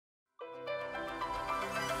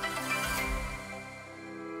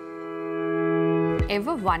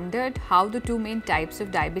Ever wondered how the two main types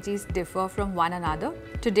of diabetes differ from one another?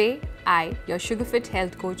 Today, I, your Sugar.fit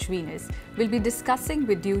health coach Venus, will be discussing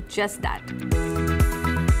with you just that.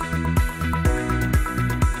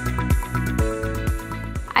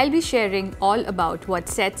 I'll be sharing all about what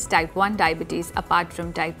sets type 1 diabetes apart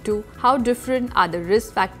from type 2, how different are the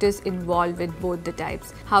risk factors involved with both the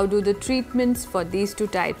types, how do the treatments for these two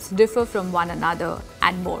types differ from one another,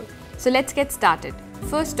 and more. So let's get started.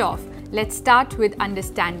 First off, let's start with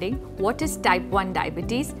understanding what is type 1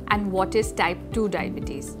 diabetes and what is type 2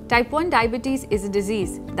 diabetes. Type 1 diabetes is a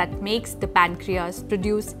disease that makes the pancreas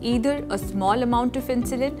produce either a small amount of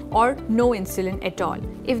insulin or no insulin at all.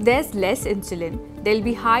 If there's less insulin, there'll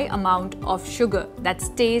be high amount of sugar that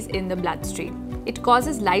stays in the bloodstream. It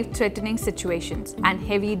causes life-threatening situations and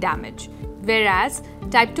heavy damage. Whereas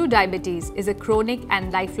type 2 diabetes is a chronic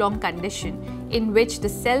and lifelong condition in which the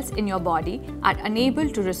cells in your body are unable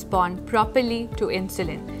to respond properly to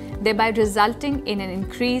insulin, thereby resulting in an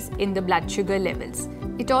increase in the blood sugar levels.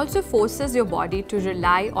 It also forces your body to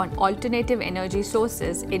rely on alternative energy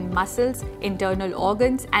sources in muscles, internal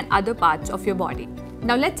organs, and other parts of your body.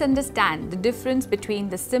 Now let's understand the difference between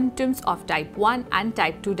the symptoms of type 1 and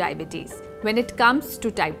type 2 diabetes. When it comes to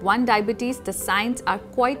type 1 diabetes, the signs are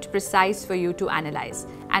quite precise for you to analyze,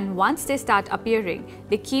 and once they start appearing,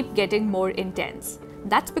 they keep getting more intense.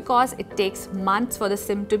 That's because it takes months for the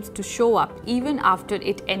symptoms to show up even after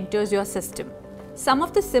it enters your system. Some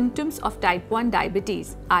of the symptoms of type 1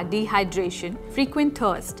 diabetes are dehydration, frequent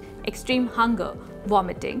thirst, extreme hunger,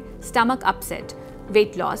 vomiting, stomach upset,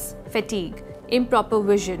 weight loss, fatigue, improper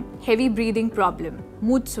vision, heavy breathing problem,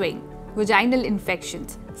 mood swing, vaginal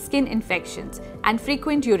infections, skin infections, and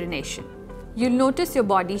frequent urination. You'll notice your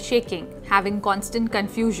body shaking, having constant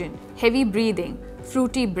confusion, heavy breathing,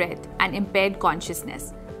 fruity breath, and impaired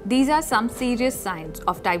consciousness. These are some serious signs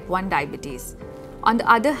of type 1 diabetes. On the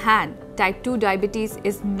other hand, type 2 diabetes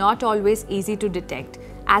is not always easy to detect,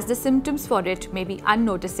 as the symptoms for it may be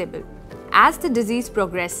unnoticeable. As the disease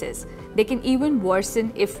progresses, they can even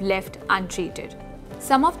worsen if left untreated.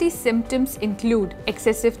 Some of these symptoms include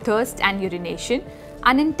excessive thirst and urination,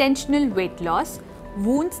 unintentional weight loss,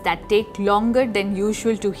 wounds that take longer than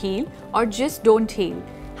usual to heal or just don't heal,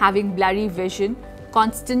 having blurry vision,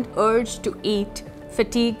 constant urge to eat,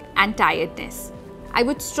 fatigue, and tiredness. I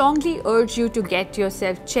would strongly urge you to get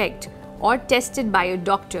yourself checked or tested by a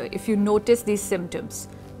doctor if you notice these symptoms.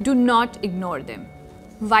 Do not ignore them.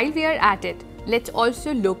 While we are at it, let's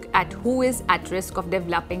also look at who is at risk of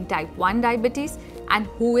developing type 1 diabetes and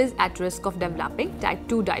who is at risk of developing type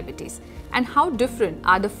 2 diabetes, and how different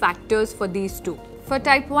are the factors for these two. For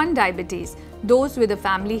type 1 diabetes, those with a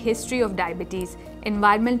family history of diabetes,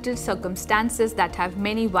 environmental circumstances that have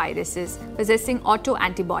many viruses, possessing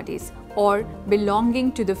autoantibodies, or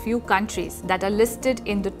belonging to the few countries that are listed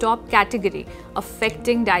in the top category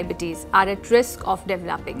affecting diabetes are at risk of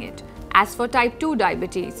developing it. As for type 2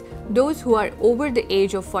 diabetes, those who are over the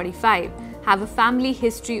age of 45, have a family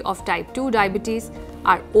history of type 2 diabetes,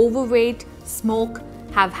 are overweight, smoke,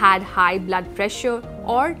 have had high blood pressure,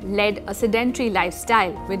 or led a sedentary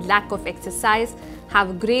lifestyle with lack of exercise, have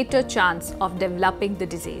a greater chance of developing the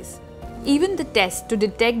disease. Even the tests to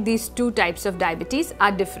detect these two types of diabetes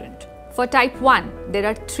are different. For type 1, there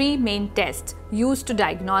are three main tests used to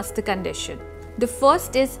diagnose the condition. The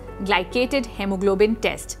first is glycated hemoglobin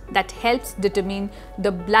test that helps determine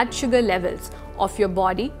the blood sugar levels of your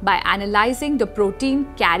body by analyzing the protein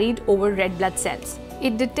carried over red blood cells.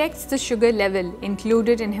 It detects the sugar level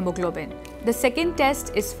included in hemoglobin. The second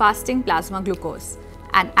test is fasting plasma glucose,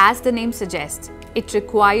 and as the name suggests, it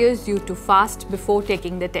requires you to fast before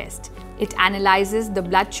taking the test. It analyzes the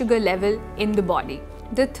blood sugar level in the body.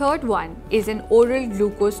 The third one is an oral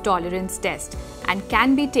glucose tolerance test and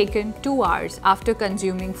can be taken 2 hours after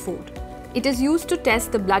consuming food. It is used to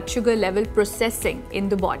test the blood sugar level processing in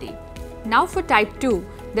the body. Now for type 2,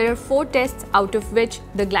 there are 4 tests, out of which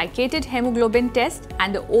the glycated hemoglobin test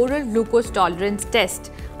and the oral glucose tolerance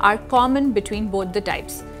test are common between both the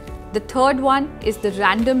types. The third one is the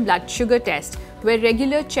random blood sugar test, where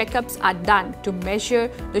regular checkups are done to measure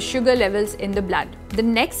the sugar levels in the blood. The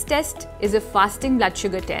next test is a fasting blood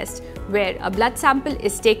sugar test, where a blood sample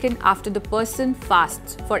is taken after the person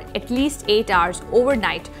fasts for at least 8 hours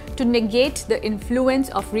overnight to negate the influence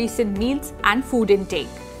of recent meals and food intake.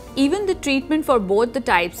 Even the treatment for both the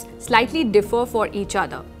types slightly differ for each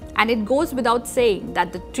other, and it goes without saying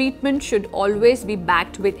that the treatment should always be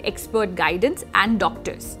backed with expert guidance and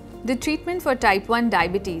doctors. The treatment for type 1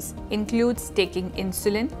 diabetes includes taking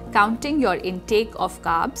insulin, counting your intake of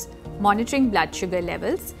carbs, monitoring blood sugar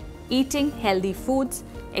levels, eating healthy foods,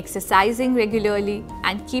 exercising regularly,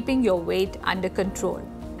 and keeping your weight under control.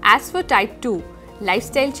 As for type 2,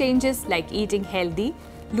 lifestyle changes like eating healthy,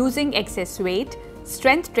 losing excess weight,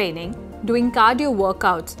 strength training, doing cardio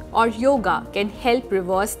workouts, or yoga can help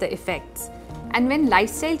reverse the effects. And when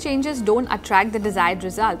lifestyle changes don't attract the desired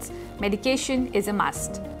results, medication is a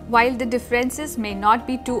must. While the differences may not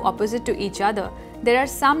be too opposite to each other, there are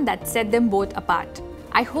some that set them both apart.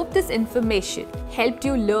 I hope this information helped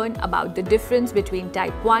you learn about the difference between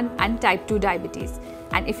type 1 and type 2 diabetes.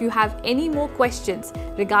 And if you have any more questions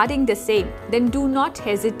regarding the same, then do not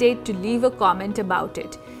hesitate to leave a comment about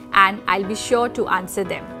it, and I'll be sure to answer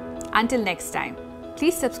them. Until next time,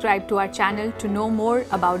 please subscribe to our channel to know more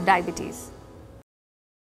about diabetes.